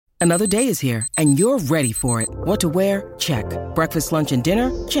Another day is here, and you're ready for it. What to wear? Check. Breakfast, lunch, and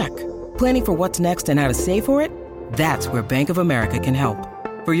dinner? Check. Planning for what's next and how to save for it? That's where Bank of America can help.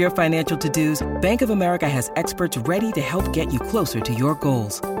 For your financial to-dos, Bank of America has experts ready to help get you closer to your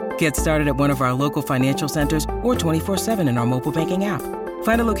goals. Get started at one of our local financial centers or 24/7 in our mobile banking app.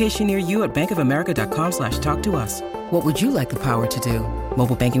 Find a location near you at bankofamerica.com/talktous. What would you like the power to do?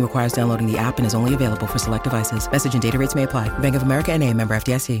 Mobile banking requires downloading the app and is only available for select devices. Message and data rates may apply. Bank of America N.A., member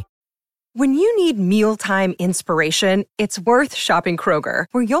FDIC. When you need mealtime inspiration, it's worth shopping Kroger,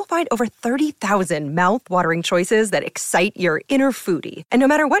 where you'll find over 30,000 mouth-watering choices that excite your inner foodie. And no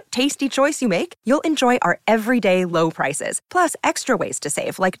matter what tasty choice you make, you'll enjoy our everyday low prices, plus extra ways to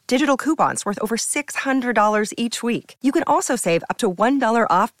save, like digital coupons worth over $600 each week. You can also save up to $1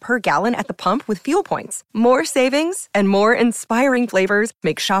 off per gallon at the pump with fuel points. More savings and more inspiring flavors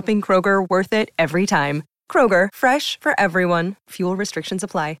make shopping Kroger worth it every time. Kroger, fresh for everyone. Fuel restrictions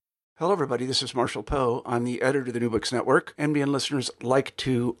apply. Hello, everybody. This is Marshall Poe. I'm the editor of the New Books Network. NBN listeners like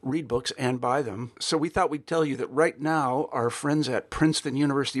to read books and buy them. So we thought we'd tell you that right now, our friends at Princeton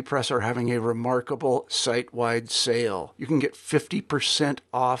University Press are having a remarkable site-wide sale. You can get 50%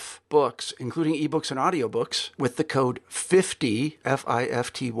 off books, including ebooks and audiobooks, with the code 50,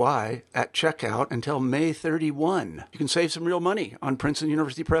 F-I-F-T-Y, at checkout until May 31. You can save some real money on Princeton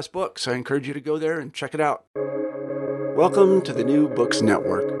University Press books. I encourage you to go there and check it out. Welcome to the New Books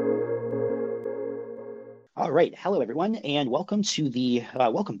Network. All right. Hello, everyone, and welcome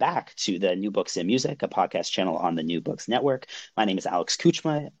back to the New Books in Music, a podcast channel on the New Books Network. My name is Alex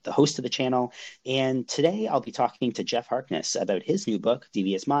Kuchma, the host of the channel, and today I'll be talking to Geoff Harkness about his new book,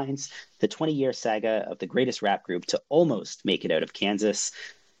 DVS Mindz, the 20-year saga of the greatest rap group to almost make it out of Kansas.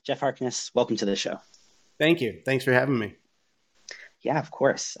 Geoff Harkness, welcome to the show. Thank you. Thanks for having me. Yeah, of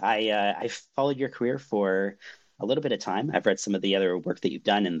course. I followed your career for a little bit of time. I've read some of the other work that you've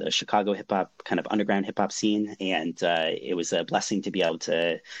done in the Chicago hip hop, kind of underground hip hop scene. And it was a blessing to be able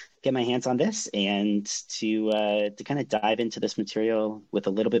to get my hands on this and to kind of dive into this material with a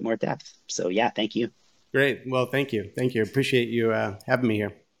little bit more depth. So yeah, thank you. Great. Well, thank you. Thank you. Appreciate you having me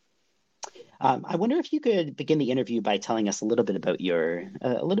here. I wonder if you could begin the interview by telling us a little bit about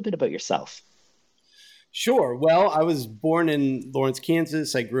yourself. Sure. Well, I was born in Lawrence,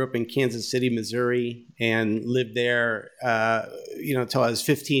 Kansas. I grew up in Kansas City, Missouri, and lived there, until I was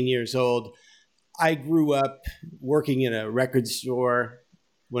 15 years old. I grew up working in a record store.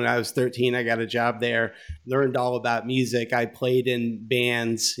 When I was 13, I got a job there, learned all about music. I played in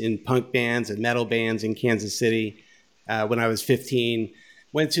bands, in punk bands and metal bands in Kansas City when I was 15.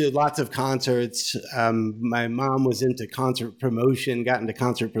 Went to lots of concerts. My mom was into concert promotion, got into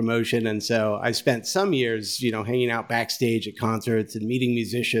concert promotion. And so I spent some years, hanging out backstage at concerts and meeting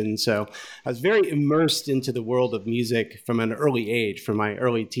musicians. So I was very immersed into the world of music from an early age, from my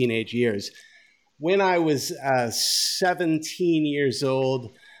early teenage years. When I was 17 years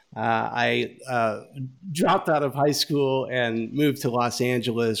old, I dropped out of high school and moved to Los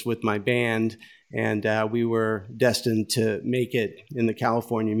Angeles with my band. And we were destined to make it in the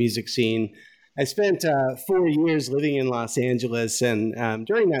California music scene. I spent 4 years living in Los Angeles, and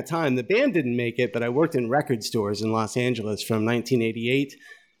during that time, the band didn't make it, but I worked in record stores in Los Angeles from 1988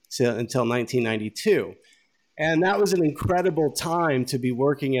 until 1992. And that was an incredible time to be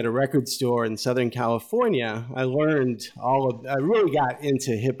working at a record store in Southern California. I really got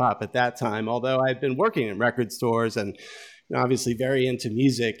into hip hop at that time, although I'd been working in record stores and obviously very into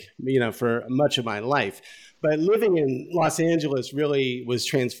music, for much of my life. But living in Los Angeles really was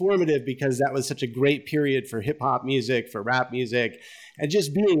transformative because that was such a great period for hip hop music, for rap music, and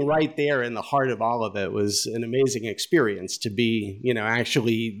just being right there in the heart of all of it was an amazing experience to be,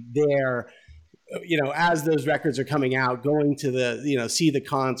 actually there, as those records are coming out, going to the, see the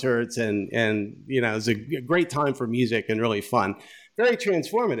concerts and it was a great time for music and really fun, very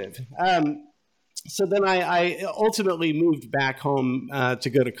transformative. So then I ultimately moved back home to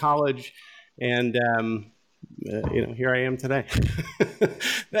go to college, and here I am today.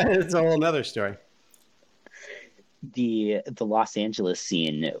 That's a whole another story. The Los Angeles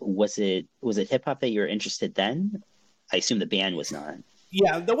scene, was it hip hop that you were interested then? I assume the band was not.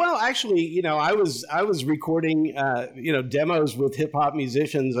 Yeah, well, actually, I was recording, demos with hip hop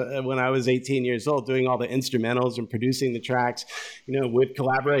musicians when I was 18 years old, doing all the instrumentals and producing the tracks, with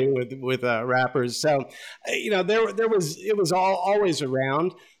collaborating with rappers. So, it was always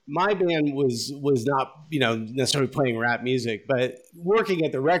around. My band was not, necessarily playing rap music, but working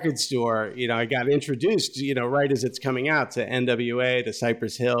at the record store, I got introduced, right as it's coming out, to NWA, to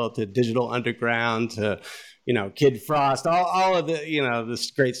Cypress Hill, to Digital Underground, to Kid Frost, all of the,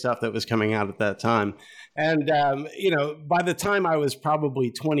 this great stuff that was coming out at that time. And, by the time I was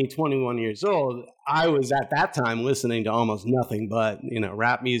probably 20, 21 years old, I was at that time listening to almost nothing but,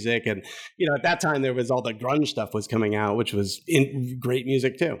 rap music. And, at that time there was all the grunge stuff was coming out, which was great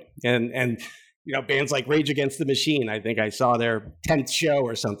music too. And, bands like Rage Against the Machine, I think I saw their 10th show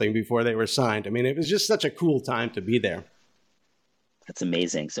or something before they were signed. I mean, it was just such a cool time to be there. That's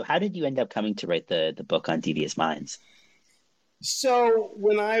amazing. So how did you end up coming to write the book on Devious Minds? So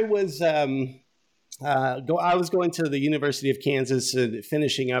when I was I was going to the University of Kansas and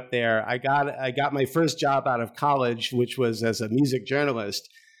finishing up there, I got my first job out of college, which was as a music journalist.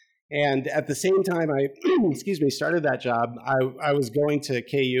 And at the same time I started that job, I was going to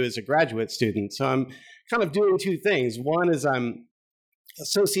KU as a graduate student. So I'm kind of doing two things. One is I'm a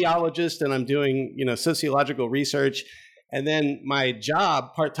sociologist and I'm doing, sociological research. And then my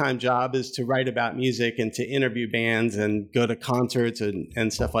part-time job, is to write about music and to interview bands and go to concerts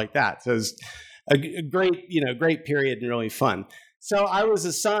and stuff like that. So it's a great period and really fun. So I was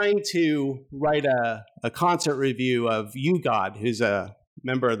assigned to write a concert review of U-God, who's a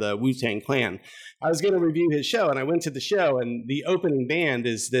member of the Wu-Tang Clan. I was going to review his show, and I went to the show, and the opening band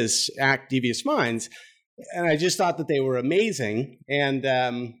is this act, Devious Minds, and I just thought that they were amazing. And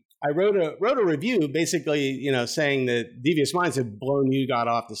I wrote a review basically, saying that Devious Minds had blown U-God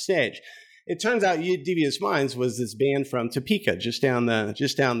off the stage. It turns out Devious Minds was this band from Topeka, just down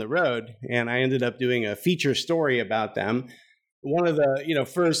the road, and I ended up doing a feature story about them. One of the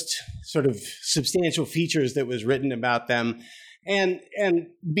first sort of substantial features that was written about them. And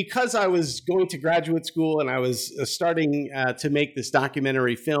because I was going to graduate school and I was starting to make this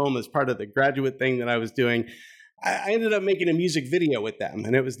documentary film as part of the graduate thing that I was doing, I ended up making a music video with them,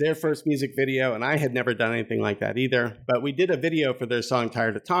 and it was their first music video, and I had never done anything like that either. But we did a video for their song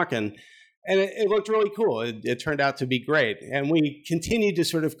Tired of Talking, and it looked really cool. It turned out to be great. And we continued to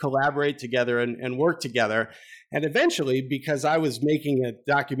sort of collaborate together and work together. And eventually, because I was making a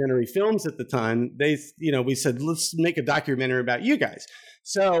documentary films at the time, we said, let's make a documentary about you guys.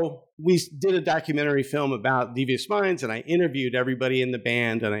 So we did a documentary film about Devious Minds, and I interviewed everybody in the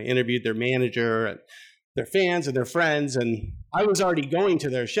band, and I interviewed their manager and their fans and their friends. And I was already going to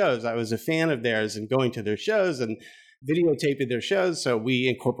their shows. I was a fan of theirs and going to their shows and videotaping their shows. So we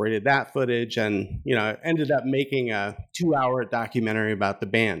incorporated that footage and, ended up making a 2-hour documentary about the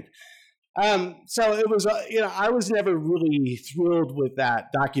band. So it was, I was never really thrilled with that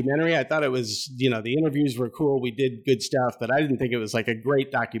documentary. I thought it was, the interviews were cool. We did good stuff, but I didn't think it was like a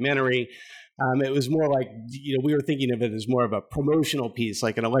great documentary. It was more like, we were thinking of it as more of a promotional piece,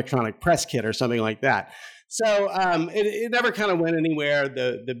 like an electronic press kit or something like that. So it never kind of went anywhere.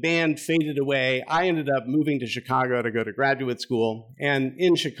 The band faded away. I ended up moving to Chicago to go to graduate school. And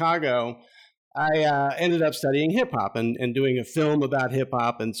in Chicago, I ended up studying hip hop and doing a film about hip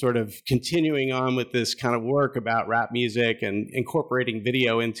hop and sort of continuing on with this kind of work about rap music and incorporating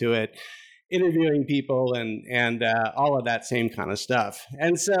video into it, interviewing people and all of that same kind of stuff.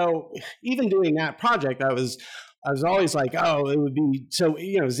 And so even doing that project, I was always like, oh, it would be so,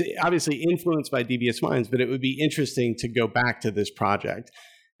 it was obviously influenced by Devious Minds, but it would be interesting to go back to this project.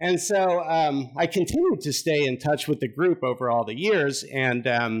 And so I continued to stay in touch with the group over all the years. And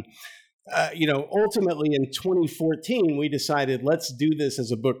ultimately in 2014, we decided, let's do this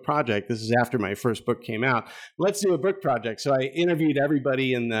as a book project. This is after my first book came out. Let's do a book project. So I interviewed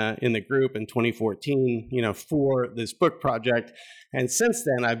everybody in the group in 2014, for this book project. And since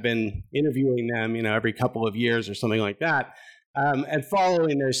then, I've been interviewing them, every couple of years or something like that, and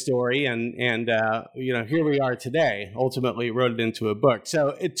following their story. And here we are today. Ultimately wrote it into a book.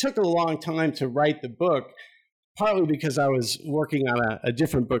 So it took a long time to write the book, partly because I was working on a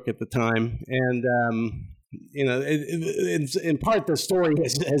different book at the time. And, in part, the story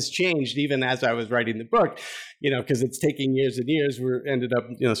has changed even as I was writing the book, because it's taking years and years. We ended up,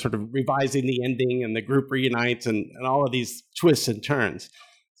 sort of revising the ending, and the group reunites and all of these twists and turns.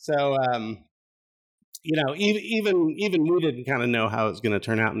 So, even we didn't kind of know how it was going to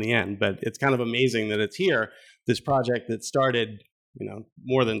turn out in the end, but it's kind of amazing that it's here, this project that started,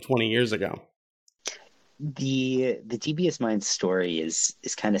 more than 20 years ago. The Devious Minds story is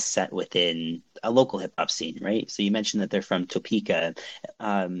kind of set within a local hip hop scene, right? So you mentioned that they're from Topeka.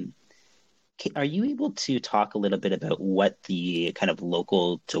 Are you able to talk a little bit about what the kind of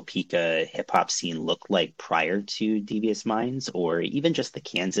local Topeka hip hop scene looked like prior to Devious Minds, or even just the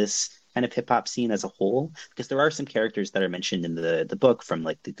Kansas kind of hip hop scene as a whole? Because there are some characters that are mentioned in the book, from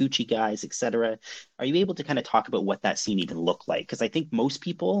like the Gucci guys, etc. Are you able to kind of talk about what that scene even looked like? Because I think most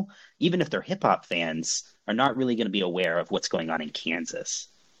people, even if they're hip hop fans, are not really going to be aware of what's going on in Kansas.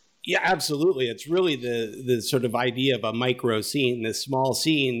 Yeah, absolutely. It's really the sort of idea of a micro scene, this small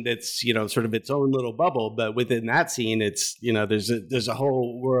scene that's, sort of its own little bubble. But within that scene, it's, there's a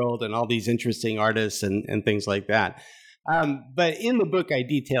whole world and all these interesting artists and things like that. But in the book, I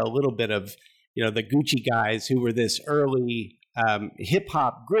detail a little bit of, the Gucci guys who were this early hip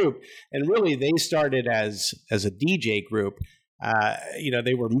hop group. And really, they started as a DJ group.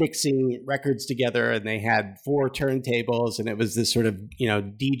 They were mixing records together and they had 4 turntables and it was this sort of,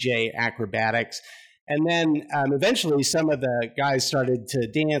 DJ acrobatics. And then eventually some of the guys started to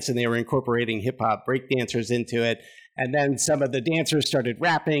dance and they were incorporating hip hop break dancers into it. And then some of the dancers started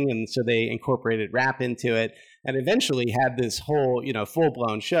rapping and so they incorporated rap into it and eventually had this whole, full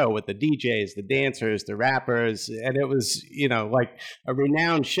blown show with the DJs, the dancers, the rappers. And it was, like a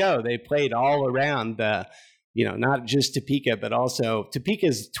renowned show. They played all around the not just Topeka, but also Topeka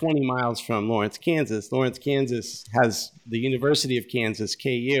is 20 miles from Lawrence, Kansas. Lawrence, Kansas has the University of Kansas,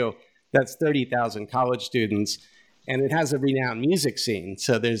 KU. That's 30,000 college students. And it has a renowned music scene.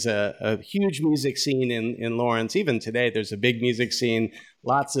 So there's a huge music scene in Lawrence. Even today, there's a big music scene,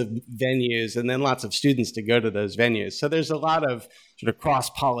 lots of venues, and then lots of students to go to those venues. So there's a lot of sort of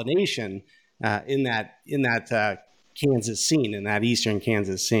cross-pollination in that Kansas scene, in that Eastern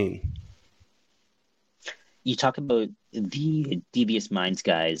Kansas scene. You talk about the DVS Mindz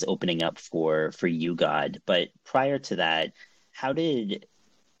guys opening up for You God, but prior to that,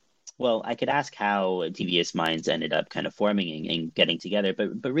 I could ask how DVS Mindz ended up kind of forming and getting together,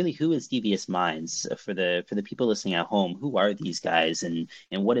 but really, who is DVS Mindz for the people listening at home? Who are these guys, and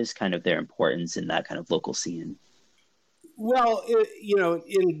what is kind of their importance in that kind of local scene? Well,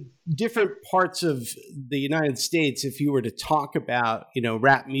 in different parts of the United States, if you were to talk about,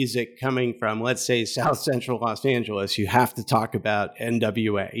 rap music coming from, let's say, South Central Los Angeles, you have to talk about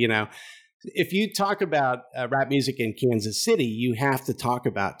NWA. If you talk about rap music in Kansas City, you have to talk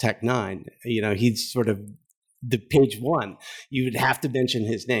about Tech Nine. He's sort of the page one. You would have to mention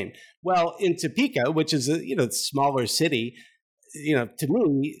his name. Well, in Topeka, which is a smaller city, to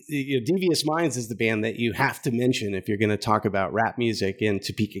me, DVS Mindz is the band that you have to mention if you're going to talk about rap music in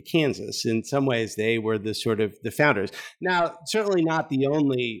Topeka, Kansas. In some ways, they were the sort of the founders. Now, certainly not the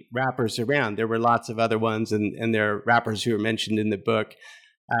only rappers around. There were lots of other ones, and there are rappers who are mentioned in the book,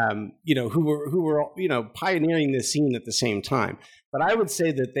 who were pioneering this scene at the same time. But I would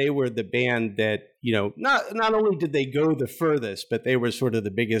say that they were the band that, not only did they go the furthest, but they were sort of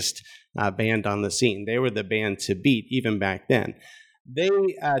the biggest band on the scene. They were the band to beat even back then. They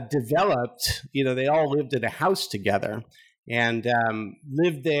developed, they all lived at a house together and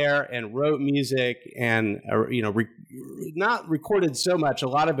lived there and wrote music and, not recorded so much. A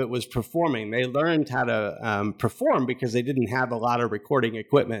lot of it was performing. They learned how to perform because they didn't have a lot of recording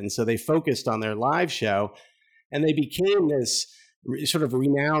equipment. And so they focused on their live show and they became this sort of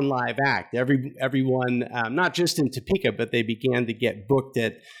renowned live act. Everyone, not just in Topeka, but they began to get booked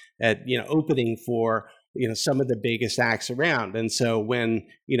at opening for, some of the biggest acts around. And so when,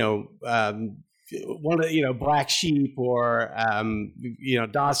 one of, Black Sheep or,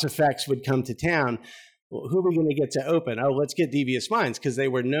 DOS Effects would come to town, well, who are we going to get to open? Oh, let's get DVS Mindz, because they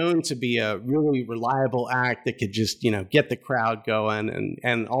were known to be a really reliable act that could just, get the crowd going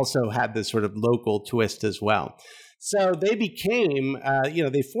and also had this sort of local twist as well. So they became,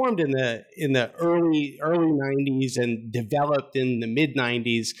 they formed in the early 90s and developed in the mid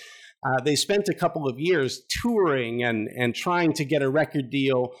 90s. They spent a couple of years touring and trying to get a record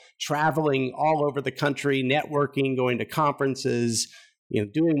deal, traveling all over the country, networking, going to conferences,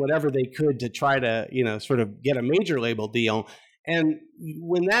 doing whatever they could to try to, sort of get a major label deal. And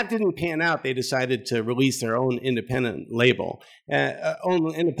when that didn't pan out, they decided to release their own independent label,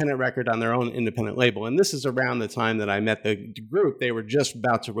 own independent record on their own independent label. And this is around the time that I met the group. They were just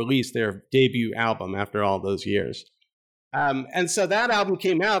about to release their debut album after all those years. And so that album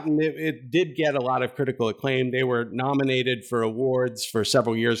came out and it did get a lot of critical acclaim. They were nominated for awards for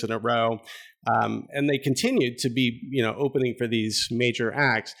several years in a row. And they continued to be, opening for these major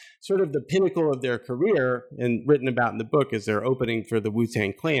acts. Sort of the pinnacle of their career, and written about in the book, is their opening for the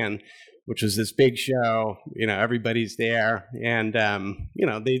Wu-Tang Clan, which was this big show. Everybody's there, and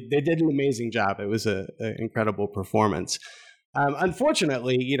they did an amazing job. It was an incredible performance.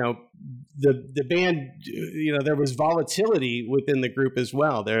 Unfortunately, the band, there was volatility within the group as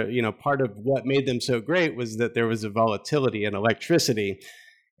well. There, part of what made them so great was that there was a volatility and electricity.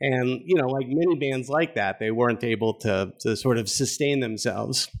 And, like many bands like that, they weren't able to sort of sustain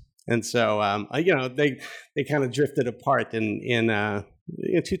themselves. And so, they kind of drifted apart in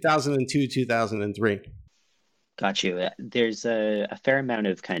 2002, 2003. Got you. There's a fair amount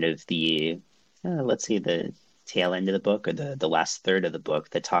of kind of the, let's say the tail end of the book, or the last third of the book,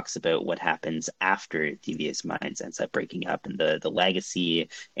 that talks about what happens after DVS Mindz ends up breaking up, and the legacy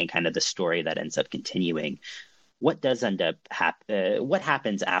and kind of the story that ends up continuing. What does end up what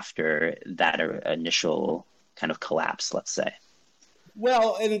happens after that initial kind of collapse, let's say?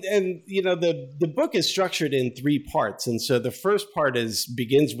 Well, and you know, the book is structured in 3 parts. And so the first part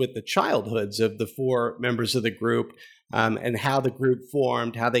begins with the childhoods of the 4 members of the group, and how the group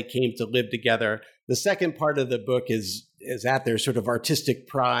formed, how they came to live together. The second part of the book is at their sort of artistic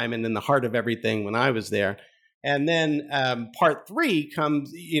prime and in the heart of everything when I was there. And then part 3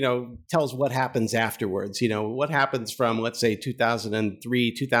 comes, you know, tells what happens afterwards. You know, what happens from, let's say,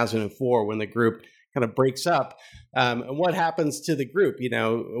 2003, 2004, when the group kind of breaks up, and what happens to the group, you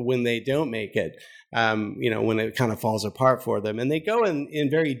know, when they don't make it, you know, when it kind of falls apart for them. And they go in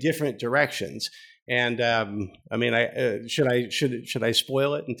very different directions. And I mean, should I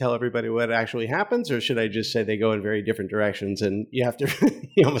spoil it and tell everybody what actually happens, or should I just say they go in very different directions and you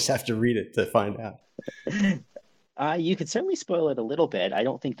almost have to read it to find out? You could certainly spoil it a little bit. I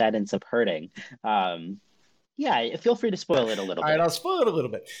don't think that ends up hurting. Yeah, feel free to spoil it a little bit. All right, I'll spoil it a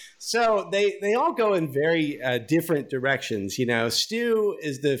little bit. So they all go in very different directions. You know, Stu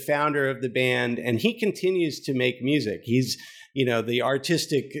is the founder of the band, and he continues to make music. He's, you know, the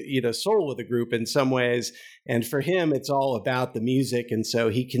artistic, you know, soul of the group in some ways. And for him, it's all about the music. And so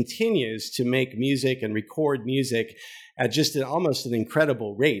he continues to make music and record music at just almost an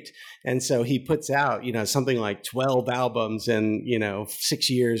incredible rate. And so he puts out, you know, something like 12 albums in, you know, 6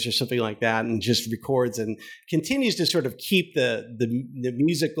 years or something like that, and just records and continues to sort of keep the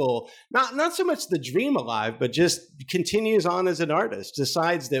musical, not so much the dream alive, but just continues on as an artist,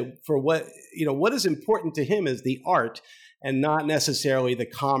 decides that for what, you know, what is important to him is the art and not necessarily the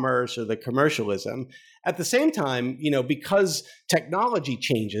commerce or the commercialism. At the same time, you know, because technology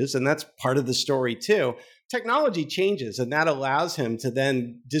changes, and that's part of the story too, technology changes, and that allows him to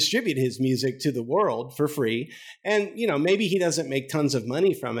then distribute his music to the world for free. And, you know, maybe he doesn't make tons of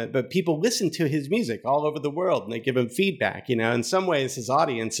money from it, but people listen to his music all over the world and they give him feedback. You know, in some ways, his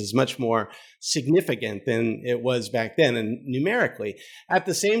audience is much more significant than it was back then, and numerically. At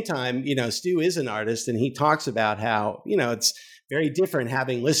the same time, you know, Stu is an artist, and he talks about how, you know, it's very different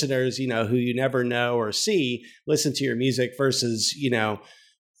having listeners, you know, who you never know or see listen to your music versus, you know,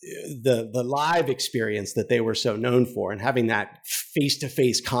 the live experience that they were so known for, and having that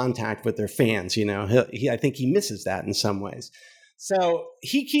face-to-face contact with their fans. You know, I think he misses that in some ways. So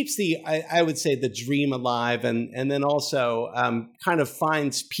he keeps I would say, the dream alive, and then also kind of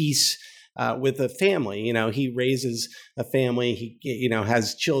finds peace with a family. You know, he raises a family, he, you know,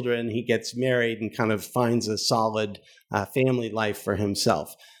 has children, he gets married, and kind of finds a solid family life for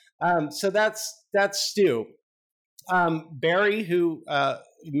himself. So that's Stu. Barry, who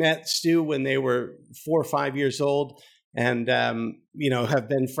met Stu when they were 4 or 5 years old, and you know, have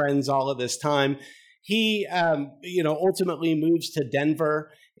been friends all of this time. He you know, ultimately moves to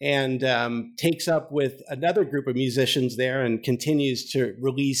Denver and takes up with another group of musicians there and continues to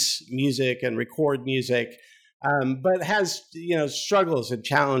release music and record music, but has, you know, struggles and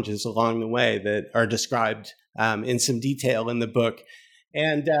challenges along the way that are described in some detail in the book.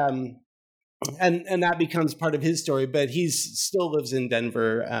 And that becomes part of his story, but he still lives in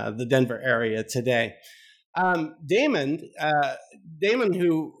Denver, the Denver area today. Damon,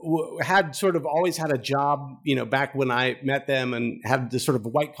 who had sort of always had a job, you know, back when I met them, and had this sort of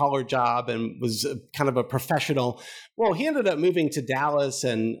white collar job and was kind of a professional. Well, he ended up moving to Dallas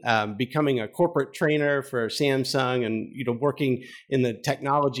and becoming a corporate trainer for Samsung, and, you know, working in the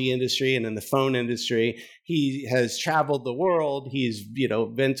technology industry and in the phone industry. He has traveled the world. He's, you know,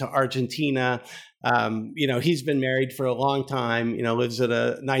 been to Argentina. You know, he's been married for a long time, you know, lives at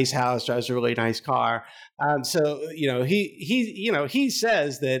a nice house, drives a really nice car. So, you know, he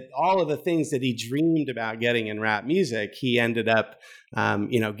says that all of the things that he dreamed about getting in rap music, he ended up,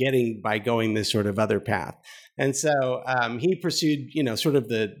 you know, getting by going this sort of other path. And so he pursued, you know, sort of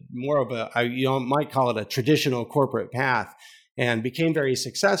the more of a, you know, might call it a traditional corporate path, and became very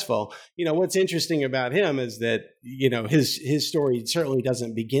successful. You know, what's interesting about him is that, you know, his story certainly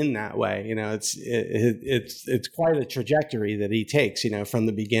doesn't begin that way. You know, it's quite a trajectory that he takes, you know, from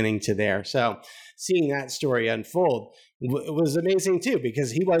the beginning to there. So seeing that story unfold was amazing too,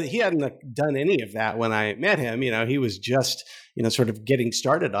 because he hadn't done any of that when I met him. You know, he was just, you know, sort of getting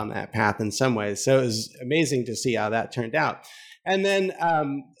started on that path in some ways. So it was amazing to see how that turned out. And then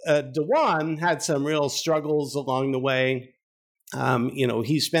Dewan had some real struggles along the way. You know,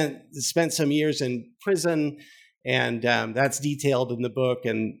 he spent some years in prison, and that's detailed in the book.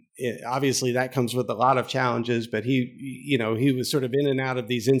 And obviously that comes with a lot of challenges, but he was sort of in and out of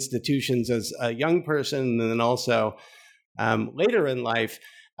these institutions as a young person, and then also later in life.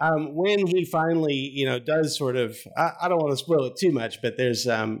 When he finally, does sort of, I don't want to spoil it too much, but there's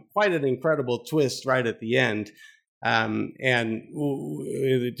quite an incredible twist right at the end. And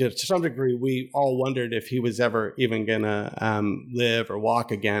to some degree, we all wondered if he was ever even going to live or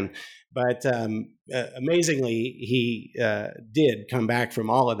walk again. But amazingly, he did come back from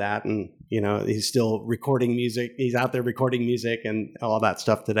all of that. And, he's still recording music. He's out there recording music and all that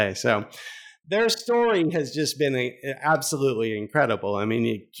stuff today. So their story has just been absolutely incredible. I mean,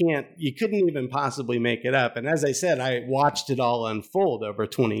 you couldn't even possibly make it up. And as I said, I watched it all unfold over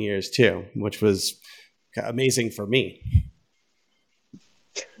 20 years too, which was amazing for me.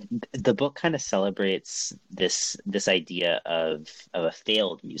 The book kind of celebrates this idea of a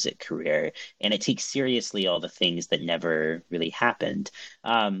failed music career, and it takes seriously all the things that never really happened.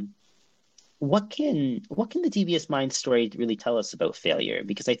 What can the DVS Mindz story really tell us about failure?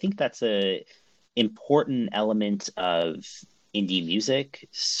 Because I think that's a important element of indie music,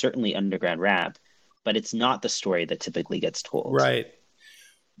 certainly underground rap, but it's not the story that typically gets told. Right.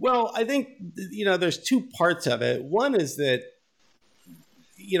 Well, I think, there's two parts of it. One is that,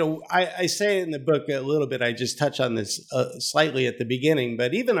 I say in the book a little bit, I just touch on this slightly at the beginning,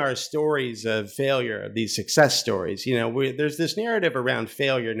 but even our stories of failure, these success stories, there's this narrative around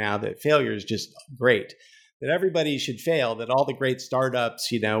failure now that failure is just great, that everybody should fail, that all the great startups,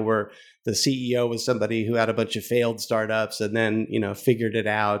 where the CEO was somebody who had a bunch of failed startups and then, figured it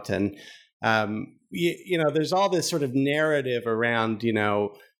out. And, there's all this sort of narrative around,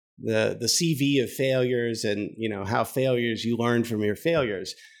 the CV of failures and, how failures, you learn from your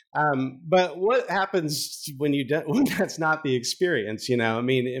failures. But what happens when that's not the experience? I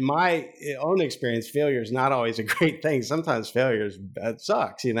mean, in my own experience, failure is not always a great thing. Sometimes failure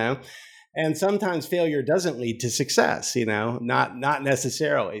sucks, and sometimes failure doesn't lead to success, not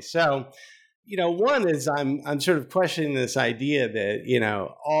necessarily. So, one is I'm sort of questioning this idea that,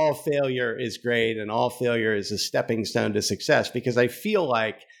 all failure is great and all failure is a stepping stone to success, because I feel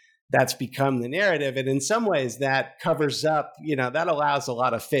like that's become the narrative. And in some ways that covers up, that allows a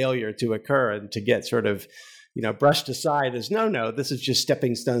lot of failure to occur and to get sort of, brushed aside as, no, this is just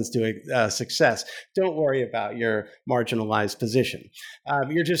stepping stones to success. Don't worry about your marginalized position.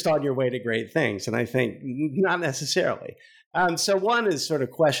 You're just on your way to great things. And I think not necessarily. So one is sort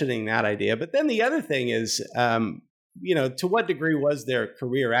of questioning that idea. But then the other thing is, to what degree was their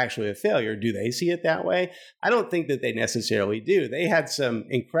career actually a failure? Do they see it that way? I don't think that they necessarily do. They had some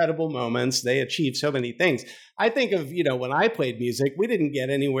incredible moments. They achieved so many things. I think of, when I played music, we didn't get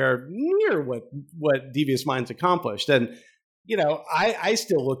anywhere near what DVS Mindz accomplished. And, I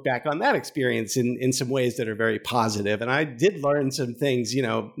still look back on that experience in some ways that are very positive. And I did learn some things,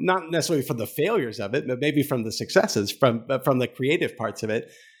 not necessarily from the failures of it, but maybe from the successes, from the creative parts of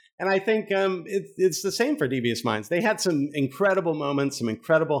it. And I think it's the same for DVS Mindz. They had some incredible moments, some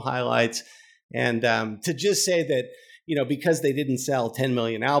incredible highlights. And to just say that, because they didn't sell 10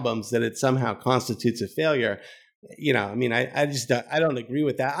 million albums, that it somehow constitutes a failure, I don't agree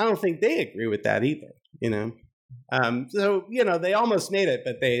with that. I don't think they agree with that either, So, they almost made it,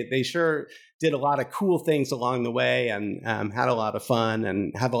 but they sure did a lot of cool things along the way and had a lot of fun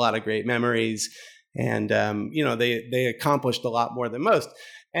and have a lot of great memories. And, they accomplished a lot more than most.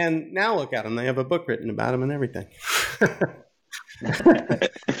 And now look at them. They have a book written about them and everything.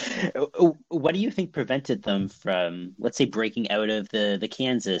 What do you think prevented them from, let's say, breaking out of the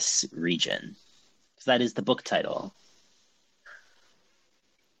Kansas region? Because that is the book title.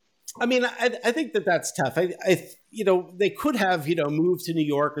 I mean, I think that's tough. They could have, moved to New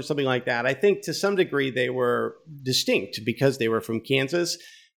York or something like that. I think to some degree they were distinct because they were from Kansas.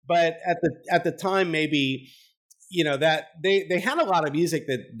 But at the time, maybe, that they had a lot of music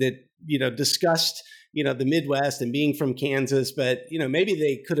that discussed, the Midwest and being from Kansas, but, maybe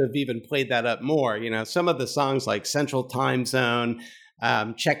they could have even played that up more. Some of the songs like Central Time Zone,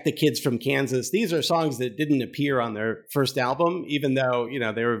 Check the Kids from Kansas. These are songs that didn't appear on their first album, even though,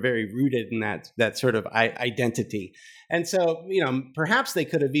 they were very rooted in that sort of identity. And so, perhaps they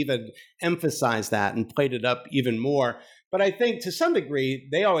could have even emphasized that and played it up even more. But I think to some degree,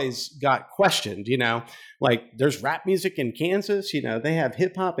 they always got questioned, like there's rap music in Kansas, they have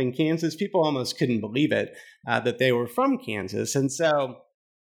hip hop in Kansas. People almost couldn't believe it, that they were from Kansas. And so,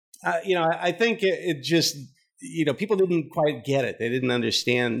 I think it just, people didn't quite get it. They didn't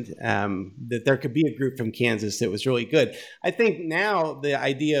understand that there could be a group from Kansas that was really good. I think now the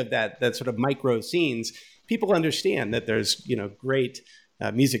idea of that sort of micro scenes, people understand that there's, great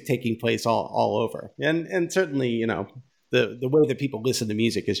music taking place all over. And certainly, the way that people listen to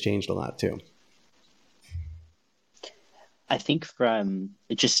music has changed a lot too. I think from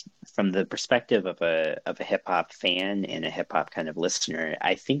the perspective of a hip hop fan and a hip hop kind of listener,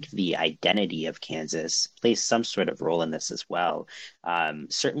 I think the identity of Kansas plays some sort of role in this as well.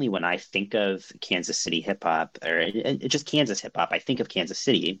 Certainly, when I think of Kansas City hip hop or just Kansas hip hop, I think of Kansas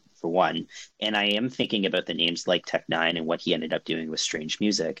City for one, and I am thinking about the names like Tech9 and what he ended up doing with Strange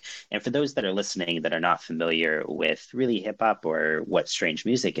Music. And for those that are listening that are not familiar with really hip hop or what Strange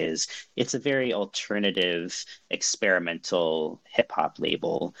Music is, it's a very alternative, experimental hip hop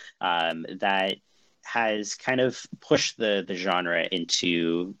label that has kind of pushed the genre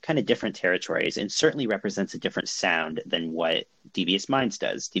into kind of different territories and certainly represents a different sound than what DVS Mindz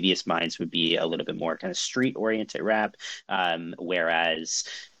does. DVS Mindz would be a little bit more kind of street-oriented rap, whereas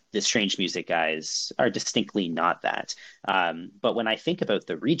the Strange Music guys are distinctly not that. But when I think about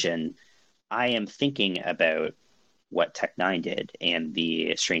the region, I am thinking about what Tech9 did and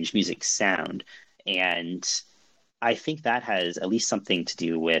the Strange Music sound. And I think that has at least something to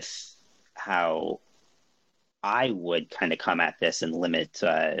do with how I would kind of come at this and limit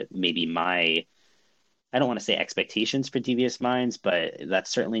maybe my, I don't want to say expectations for DVS Mindz, but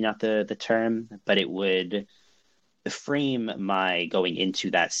that's certainly not the term, but it would frame my going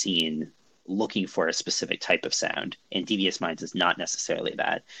into that scene looking for a specific type of sound. And DVS Mindz is not necessarily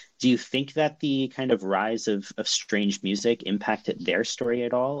that. Do you think that the kind of rise of Strange Music impacted their story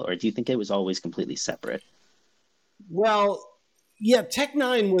at all? Or do you think it was always completely separate? Well, yeah,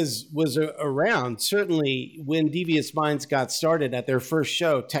 Tech9 was around. Certainly when DVS Mindz got started at their first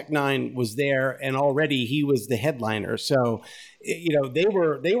show, Tech9 was there, and already he was the headliner. So, you know, they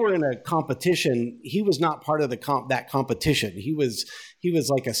were in a competition. He was not part of that competition. He was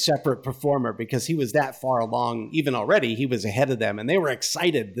like a separate performer because he was that far along. Even already, he was ahead of them, and they were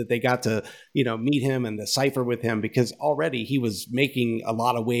excited that they got to, you know, meet him and the cipher with him because already he was making a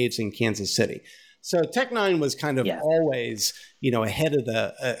lot of waves in Kansas City. So Tech9 was kind of always, you know, ahead of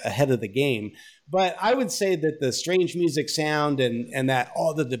the game. But I would say that the Strange Music sound and that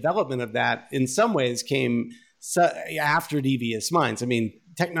all the development of that in some ways came after DVS Mindz. I mean,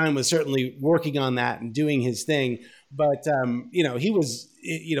 Tech9 was certainly working on that and doing his thing. But, you know, he was,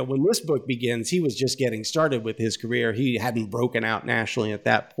 you know, when this book begins, he was just getting started with his career. He hadn't broken out nationally at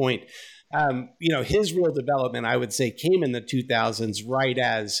that point. You know, his real development, I would say, came in the 2000s right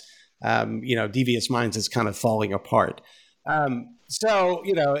as you know, DVS Mindz is kind of falling apart. So,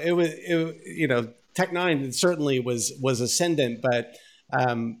 you know, you know, Tech9 certainly was ascendant, but,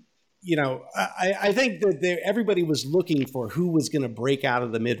 you know, I think that everybody was looking for who was going to break out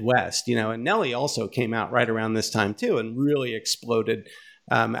of the Midwest, you know, and Nelly also came out right around this time too, and really exploded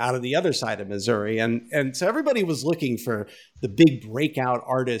out of the other side of Missouri. And so everybody was looking for the big breakout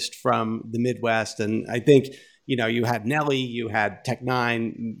artist from the Midwest. And I think, you know, you had Nelly, you had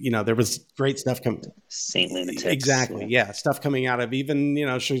Tech9, you know, there was great stuff coming. Saint Lunatics. Exactly. Yeah. Stuff coming out of even, you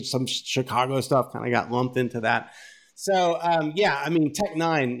know, some Chicago stuff kind of got lumped into that. So, yeah, I mean,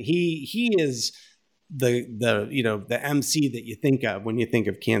 Tech9, he is the, you know, the MC that you think of when you think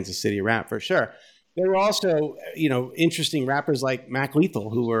of Kansas City rap for sure. There were also, you know, interesting rappers like Mac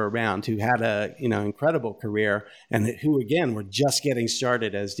Lethal who were around, who had a, you know, incredible career and who, again, were just getting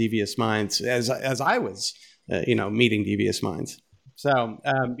started as DVS Mindz, as I was, you know, meeting DVS Mindz. So,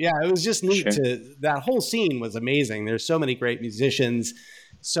 yeah, it was just neat that whole scene was amazing. There's so many great musicians,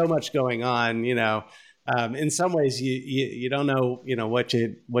 so much going on, you know. In some ways you don't know, you know, what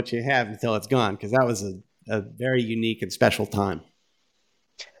you have until it's gone, because that was a very unique and special time.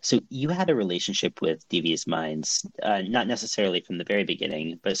 So you had a relationship with DVS Mindz, not necessarily from the very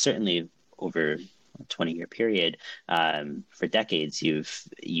beginning, but certainly over a 20-year period. For decades,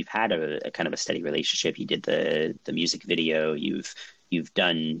 you've had a kind of a steady relationship. You did the music video. You've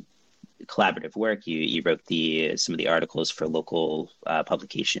done collaborative work. You wrote some of the articles for local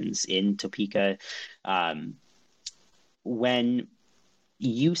publications in Topeka. When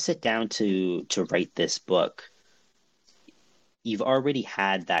you sit down to write this book, you've already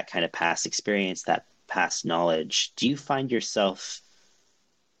had that kind of past experience, that past knowledge.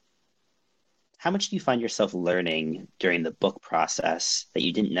 How much do you find yourself learning during the book process that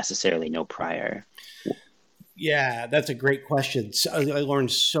you didn't necessarily know prior? Yeah, that's a great question. So I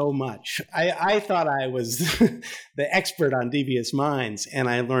learned so much. I thought I was the expert on DVS Mindz, and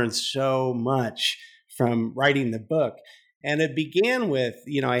I learned so much from writing the book. And it began with,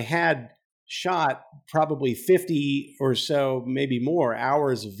 you know, I had shot probably 50 or so, maybe more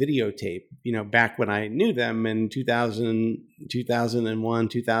hours of videotape, you know, back when I knew them in 2000, 2001,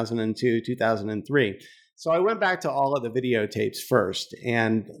 2002, 2003. So I went back to all of the videotapes first,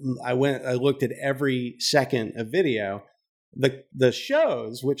 and I looked at every second of video the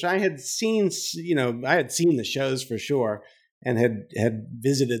shows, which I had seen, I had seen the shows for sure and had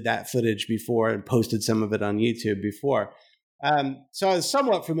visited that footage before and posted some of it on YouTube before. So I was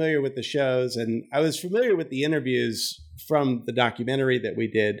somewhat familiar with the shows, and I was familiar with the interviews from the documentary that we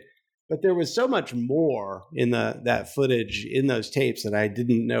did, but there was so much more in that footage, in those tapes, that I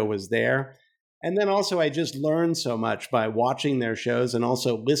didn't know was there. And then also I just learned so much by watching their shows and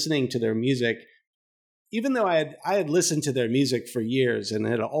also listening to their music. Even though I had listened to their music for years and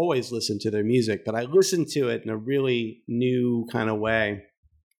had always listened to their music, but I listened to it in a really new kind of way.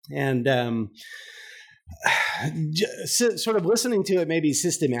 And sort of listening to it maybe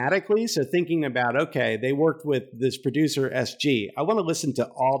systematically. So thinking about, okay, they worked with this producer, SG. I want to listen to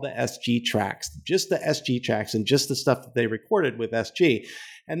all the SG tracks, just the SG tracks and just the stuff that they recorded with SG.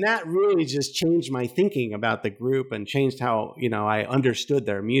 And that really just changed my thinking about the group and changed how, I understood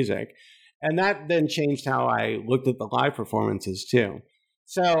their music. And that then changed how I looked at the live performances too.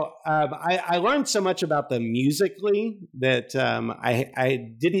 So I learned so much about them musically that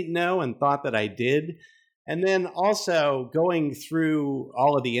I didn't know and thought that I did. And then also going through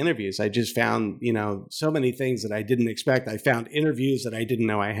all of the interviews, I just found, so many things that I didn't expect. I found interviews that I didn't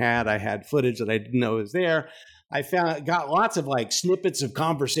know I had. I had footage that I didn't know was there. I got lots of snippets of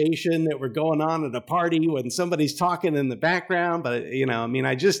conversation that were going on at a party when somebody's talking in the background. But,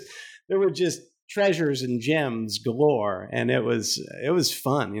 there were just treasures and gems galore. And it was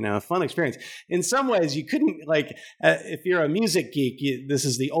fun, a fun experience. In some ways, you couldn't if you're a music geek, this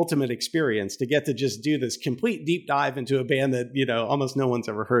is the ultimate experience to get to just do this complete deep dive into a band that, almost no one's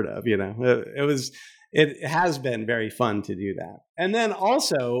ever heard of, It has been very fun to do that. And then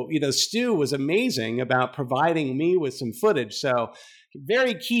also, Stu was amazing about providing me with some footage. So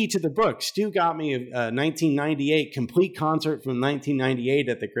very key to the book. Stu got me a 1998 complete concert from 1998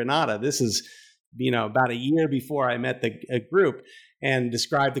 at the Granada. This is, about a year before I met the group, and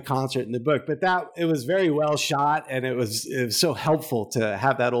described the concert in the book. But it was very well shot, and it was so helpful to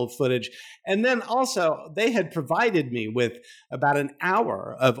have that old footage. And then also they had provided me with about an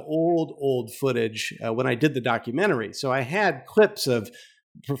hour of old footage when I did the documentary. So I had clips of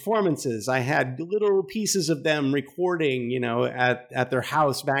performances. I had little pieces of them recording, at their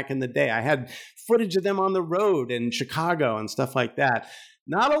house back in the day. I had footage of them on the road in Chicago and stuff like that.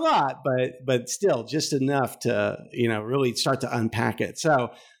 Not a lot, but still just enough to, really start to unpack it.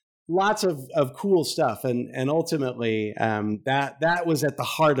 So lots of cool stuff. And ultimately, that was at the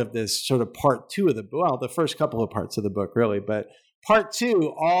heart of this sort of part two of the first couple of parts of the book, really. But part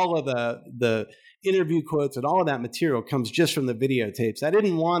two, all of the interview quotes and all of that material comes just from the videotapes. I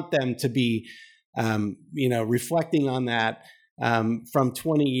didn't want them to be, reflecting on that from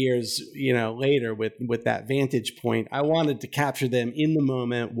 20 years, later with that vantage point. I wanted to capture them in the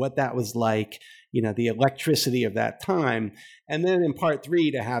moment, what that was like, the electricity of that time. And then in part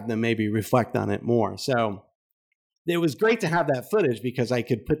three, to have them maybe reflect on it more. So it was great to have that footage because I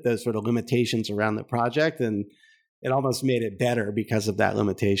could put those sort of limitations around the project, and it almost made it better because of that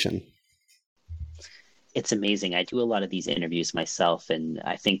limitation. It's amazing. I do a lot of these interviews myself, and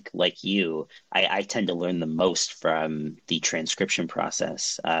I think, like you, I tend to learn the most from the transcription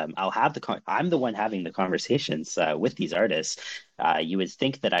process. I'm the one having the conversations with these artists. You would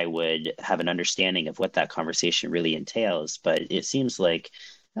think that I would have an understanding of what that conversation really entails, but it seems like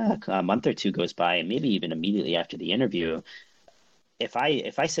a month or two goes by, and maybe even immediately after the interview, if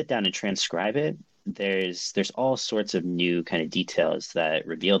I sit down and transcribe it, there's all sorts of new kind of details that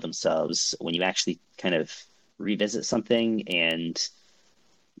reveal themselves when you actually kind of revisit something and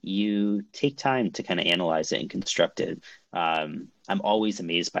you take time to kind of analyze it and construct it. I'm always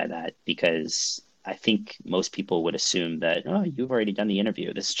amazed by that, because I think most people would assume that, oh, you've already done the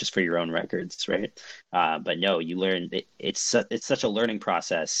interview, this is just for your own records, right? But no, you learn. It's such a learning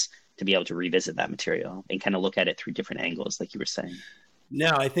process to be able to revisit that material and kind of look at it through different angles, like you were saying.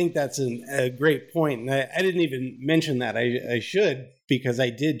 No, I think that's a great point. And I didn't even mention that. I should, because I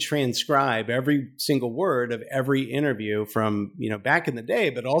did transcribe every single word of every interview from, back in the day,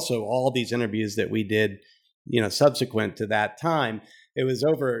 but also all these interviews that we did, subsequent to that time. It was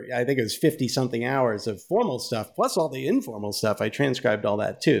over, I think it was 50 something hours of formal stuff, plus all the informal stuff. I transcribed all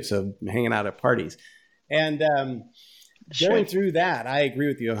that too. So hanging out at parties and going through that, I agree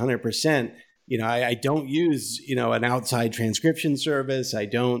with you 100%. I don't use, an outside transcription service. I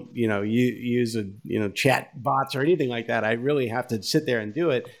don't, use chat bots or anything like that. I really have to sit there and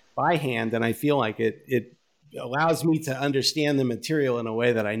do it by hand. And I feel like it allows me to understand the material in a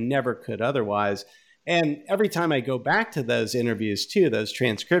way that I never could otherwise. And every time I go back to those interviews too, those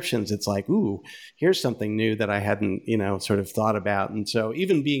transcriptions, it's like, ooh, here's something new that I hadn't, sort of thought about. And so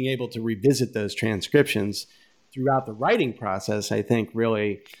even being able to revisit those transcriptions throughout the writing process, I think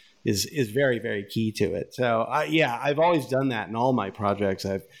really is very, very key to it. So I've always done that in all my projects.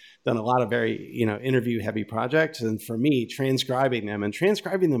 I've done a lot of very, interview heavy projects. And for me, transcribing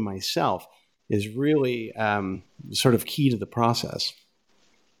them myself is really sort of key to the process.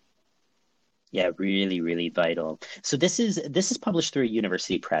 Yeah, really, really vital. So this is published through a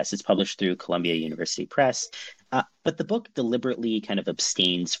university press. It's published through Columbia University Press, but the book deliberately kind of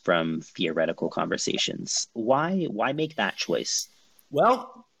abstains from theoretical conversations. Why make that choice?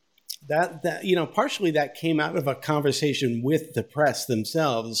 Well, that partially that came out of a conversation with the press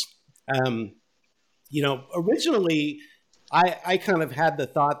themselves. Originally, I kind of had the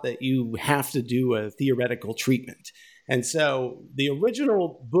thought that you have to do a theoretical treatment. And so the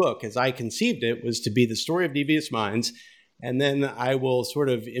original book, as I conceived it, was to be the story of DVS Mindz, and then I will sort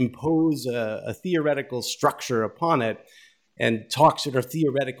of impose a theoretical structure upon it and talk sort of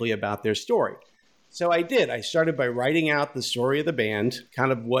theoretically about their story. So I did. I started by writing out the story of the band,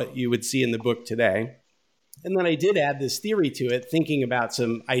 kind of what you would see in the book today. And then I did add this theory to it, thinking about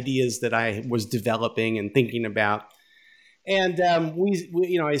some ideas that I was developing and thinking about. And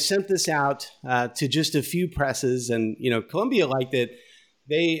I sent this out to just a few presses, and Columbia liked it.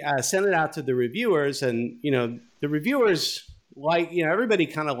 They sent it out to the reviewers, and the reviewers everybody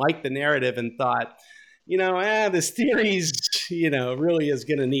kind of liked the narrative and thought, this theory's really is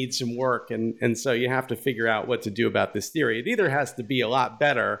going to need some work, and so you have to figure out what to do about this theory. It either has to be a lot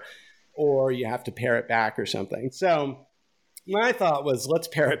better, or you have to pare it back or something. So my thought was, let's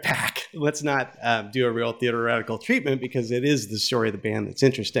pare it back. Let's not do a real theoretical treatment, because it is the story of the band that's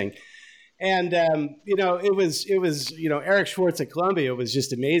interesting. And, it was Eric Schwartz at Columbia was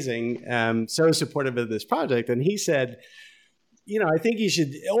just amazing, so supportive of this project. And he said, I think you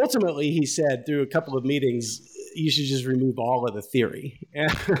should, ultimately, he said through a couple of meetings, you should just remove all of the theory.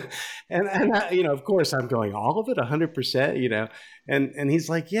 And of course, I'm going, all of it, 100%, And he's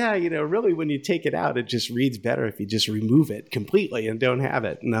like, yeah, really, when you take it out, it just reads better if you just remove it completely and don't have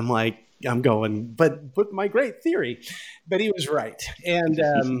it. And I'm going, but my great theory. But he was right. And,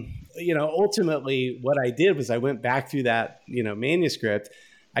 ultimately, what I did was I went back through that, manuscript.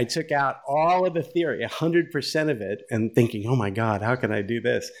 I took out all of the theory, 100% of it, and thinking, oh my God, how can I do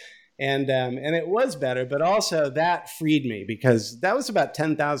this? And it was better, but also that freed me, because that was about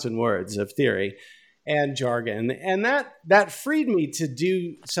 10,000 words of theory and jargon. And that freed me to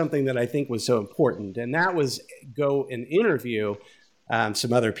do something that I think was so important. And that was go and interview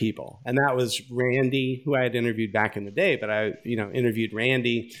some other people. And that was Randy, who I had interviewed back in the day, but I interviewed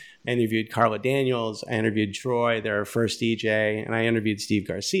Randy, I interviewed Carla Daniels, I interviewed Troy, their first DJ, and I interviewed Steve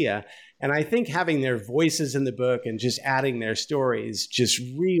Garcia. And I think having their voices in the book and just adding their stories just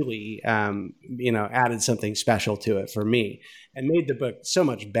really, added something special to it for me and made the book so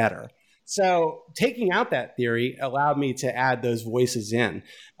much better. So taking out that theory allowed me to add those voices in.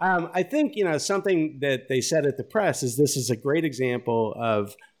 I think, something that they said at the press is this is a great example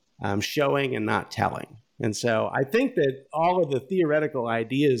of showing and not telling. And so I think that all of the theoretical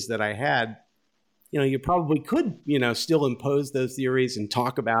ideas that I had, you probably could, still impose those theories and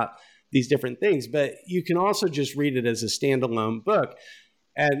talk about these different things, but you can also just read it as a standalone book,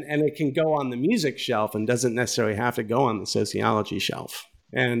 and it can go on the music shelf and doesn't necessarily have to go on the sociology shelf.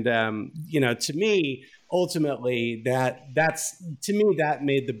 And, to me, ultimately, that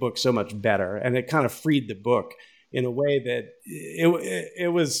made the book so much better, and it kind of freed the book in a way that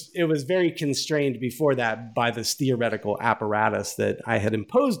it was very constrained before that by this theoretical apparatus that I had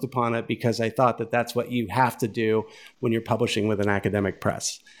imposed upon it, because I thought that that's what you have to do when you're publishing with an academic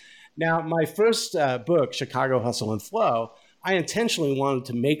press. Now, my first book, Chicago Hustle and Flow, I intentionally wanted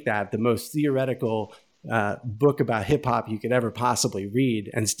to make that the most theoretical book about hip hop you could ever possibly read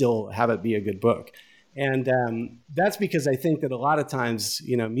and still have it be a good book. And that's because I think that a lot of times,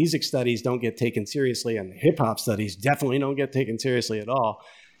 music studies don't get taken seriously, and hip hop studies definitely don't get taken seriously at all.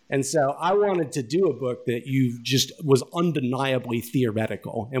 And so I wanted to do a book that was undeniably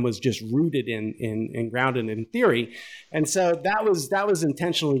theoretical and was just rooted in grounded in theory. And so that was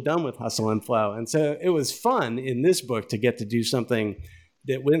intentionally done with Hustle and Flow. And so it was fun in this book to get to do something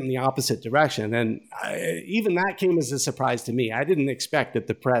that went in the opposite direction. And even that came as a surprise to me. I didn't expect that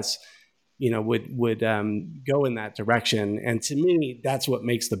the press, would go in that direction. And to me, that's what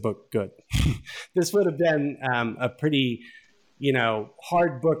makes the book good. This would have been a pretty,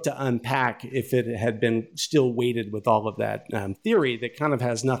 hard book to unpack if it had been still weighted with all of that theory that kind of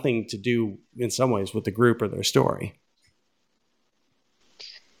has nothing to do in some ways with the group or their story.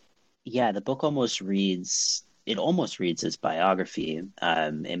 Yeah, the book almost reads as biography,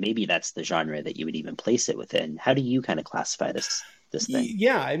 and maybe that's the genre that you would even place it within. How do you kind of classify this? this thing.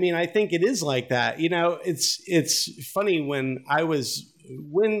 Yeah, I mean, I think it is like that. It's funny when I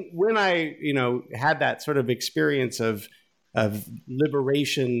had that sort of experience of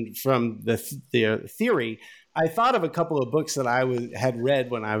liberation from the theory. I thought of a couple of books that I had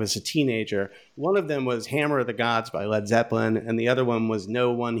read when I was a teenager. One of them was Hammer of the Gods by Led Zeppelin, and the other one was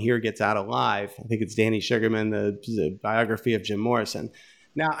No One Here Gets Out Alive. I think it's Danny Sugarman, the biography of Jim Morrison.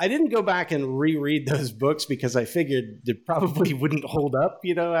 Now, I didn't go back and reread those books because I figured they probably wouldn't hold up,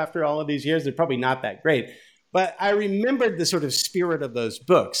 after all of these years. They're probably not that great. But I remembered the sort of spirit of those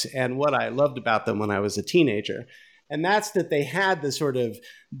books and what I loved about them when I was a teenager. And that's that they had the sort of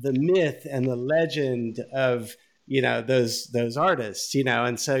the myth and the legend of, those artists,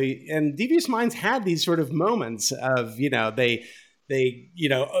 and so, and Devious Minds had these sort of moments of, they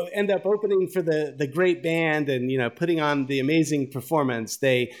end up opening for the great band and, putting on the amazing performance.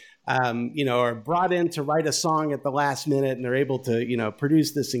 They, are brought in to write a song at the last minute, and they're able to,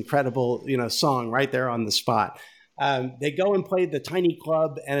 produce this incredible, song right there on the spot. They go and play the tiny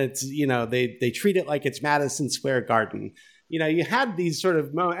club, and it's, they treat it like it's Madison Square Garden. You had these sort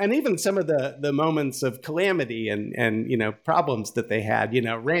of moments, and even some of the moments of calamity and problems that they had,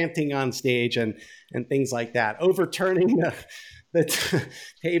 ranting on stage and things like that, overturning the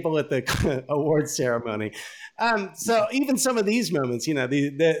table at the awards ceremony. So even some of these moments,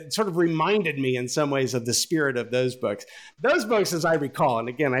 the sort of reminded me in some ways of the spirit of those books. Those books, as I recall, and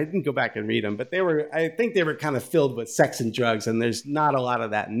again, I didn't go back and read them, but I think they were kind of filled with sex and drugs, and there's not a lot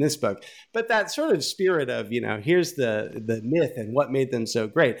of that in this book. But that sort of spirit of, here's the myth and what made them so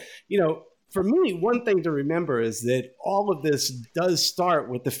great. For me, one thing to remember is that all of this does start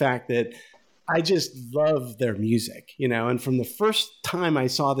with the fact that I just love their music, and from the first time I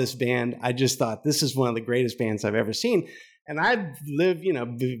saw this band, I just thought this is one of the greatest bands I've ever seen. And I've lived,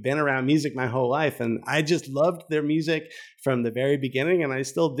 been around music my whole life, and I just loved their music from the very beginning, and I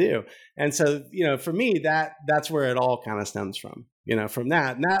still do. And so, for me, that's where it all kind of stems from, from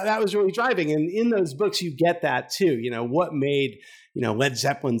that. And that was really driving. And in those books, you get that too, what made, Led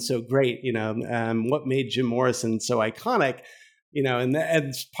Zeppelin so great, what made Jim Morrison so iconic.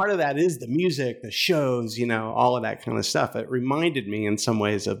 And part of that is the music, the shows, all of that kind of stuff. It reminded me in some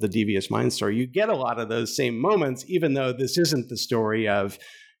ways of the Devious Mind story. You get a lot of those same moments, even though this isn't the story of,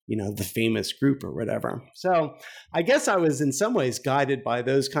 the famous group or whatever. So I guess I was in some ways guided by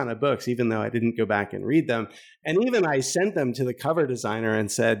those kind of books, even though I didn't go back and read them. And even I sent them to the cover designer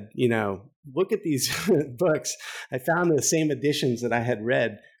and said, look at these books. I found the same editions that I had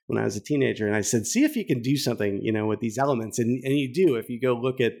read when I was a teenager. And I said, see if you can do something, with these elements. And you do. If you go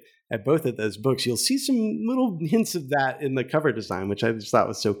look at both of those books, you'll see some little hints of that in the cover design, which I just thought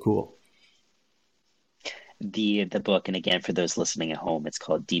was so cool. The book, and again, for those listening at home, it's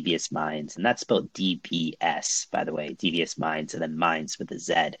called Devious Minds, and that's spelled DBS, by the way, Devious Minds, and then Minds with a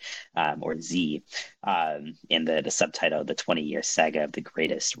Z, or Z, and the subtitle, The 20-Year Saga of the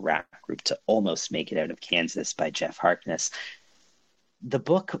Greatest Rap Group to Almost Make It Out of Kansas by Geoff Harkness. The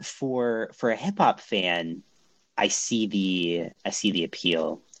book for a hip hop fan, I see the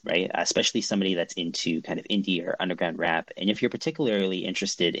appeal, right? Especially somebody that's into kind of indie or underground rap. And if you're particularly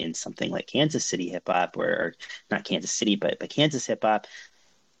interested in something like Kansas City hip hop, or not Kansas City, but Kansas hip hop,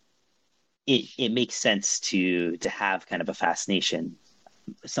 it makes sense to have kind of a fascination.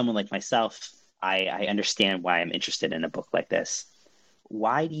 Someone like myself, I understand why I'm interested in a book like this.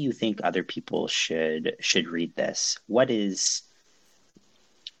 Why do you think other people should read this? What is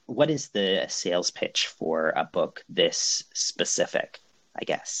the sales pitch for a book this specific, I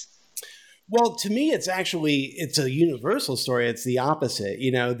guess? Well, to me, it's a universal story. It's the opposite.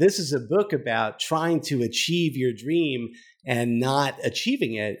 This is a book about trying to achieve your dream and not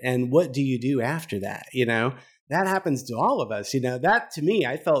achieving it. And what do you do after that? That happens to all of us. That to me,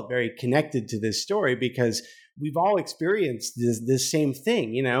 I felt very connected to this story because we've all experienced this same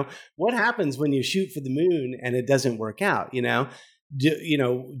thing. What happens when you shoot for the moon and it doesn't work out? Do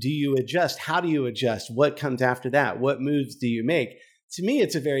you adjust? How do you adjust? What comes after that? What moves do you make? To me,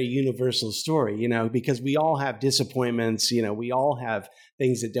 it's a very universal story, because we all have disappointments. We all have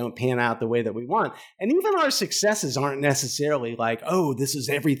things that don't pan out the way that we want. And even our successes aren't necessarily like, oh, this is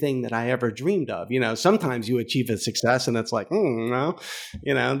everything that I ever dreamed of. Sometimes you achieve a success and it's like, no,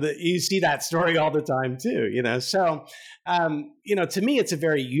 you see that story all the time too, So, to me, it's a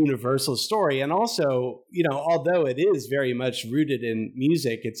very universal story. And also, although it is very much rooted in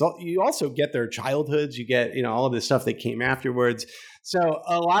music, you also get their childhoods, you get, all of the stuff that came afterwards. So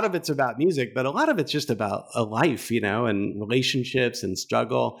a lot of it's about music, but a lot of it's just about a life, and relationships and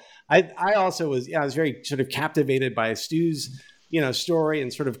struggle. I also was very sort of captivated by Stu's, story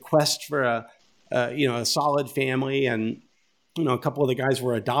and sort of quest for a solid family. And a couple of the guys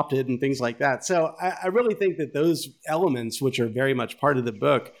were adopted and things like that. So I really think that those elements, which are very much part of the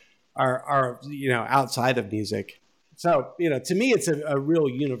book, are outside of music. So, to me, it's a real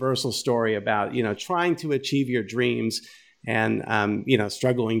universal story about, trying to achieve your dreams and,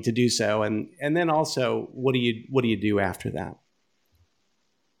 struggling to do so. And then also, what do you do after that?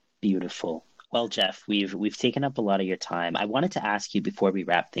 Beautiful. Well, Geoff, we've taken up a lot of your time. I wanted to ask you before we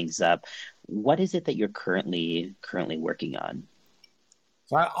wrap things up, what is it that you're currently working on?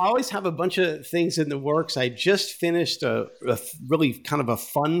 So I always have a bunch of things in the works. I just finished a really kind of a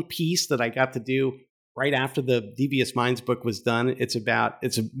fun piece that I got to do right after the DVS Mindz book was done. It's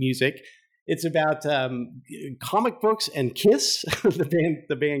music. It's about comic books and Kiss, the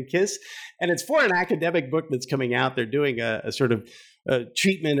band Kiss, and it's for an academic book that's coming out. They're doing a sort of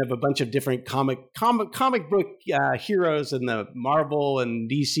treatment of a bunch of different comic book heroes in the Marvel and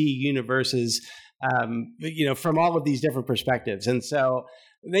DC universes, from all of these different perspectives. And so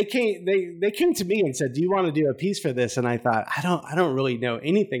they came to me and said, "Do you want to do a piece for this?" And I thought, I don't really know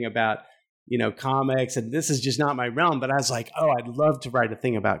anything about comics, and this is just not my realm. But I was like, oh, I'd love to write a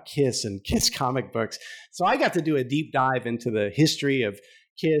thing about Kiss and Kiss comic books. So I got to do a deep dive into the history of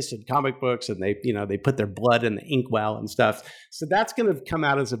Kiss and comic books, and they put their blood in the inkwell and stuff. So that's going to come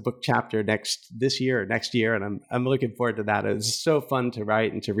out as a book chapter next year, and I'm looking forward to that. It's so fun to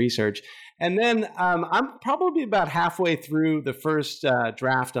write and to research. And then I'm probably about halfway through the first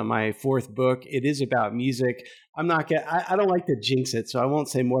draft on my fourth book. It is about music. I don't like to jinx it, so I won't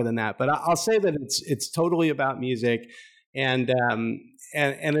say more than that. But I'll say that it's totally about music, and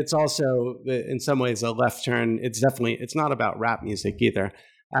it's also in some ways a left turn. It's not about rap music either.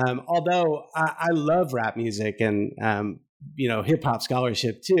 Although I love rap music and hip hop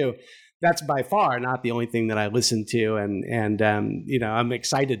scholarship too. That's by far not the only thing that I listen to, and I'm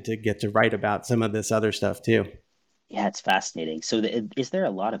excited to get to write about some of this other stuff too. Yeah, it's fascinating. So, is there a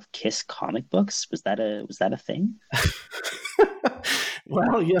lot of Kiss comic books? Was that a thing?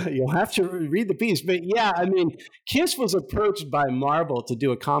 Well, yeah, you'll have to read the piece. But yeah, I mean, Kiss was approached by Marvel to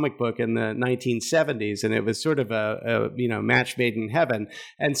do a comic book in the 1970s, and it was sort of a match made in heaven.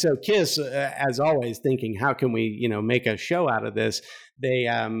 And so Kiss, as always, thinking, how can we, make a show out of this? They,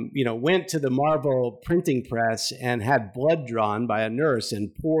 went to the Marvel printing press and had blood drawn by a nurse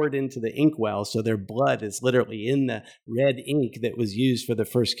and poured into the inkwell. So their blood is literally in the red ink that was used for the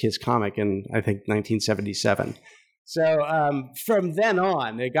first Kiss comic in, I think, 1977. So from then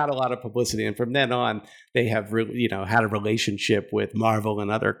on, they got a lot of publicity, and from then on, they have really, had a relationship with Marvel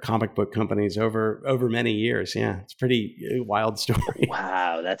and other comic book companies over many years. Yeah, it's a pretty wild story.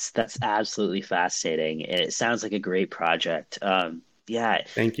 Wow, that's absolutely fascinating. It sounds like a great project. Yeah,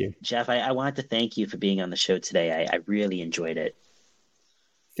 thank you, Geoff. I wanted to thank you for being on the show today. I really enjoyed it.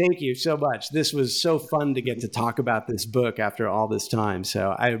 Thank you so much. This was so fun to get to talk about this book after all this time.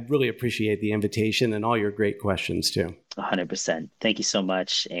 So I really appreciate the invitation and all your great questions too. 100%. Thank you so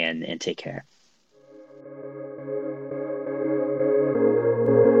much, and take care.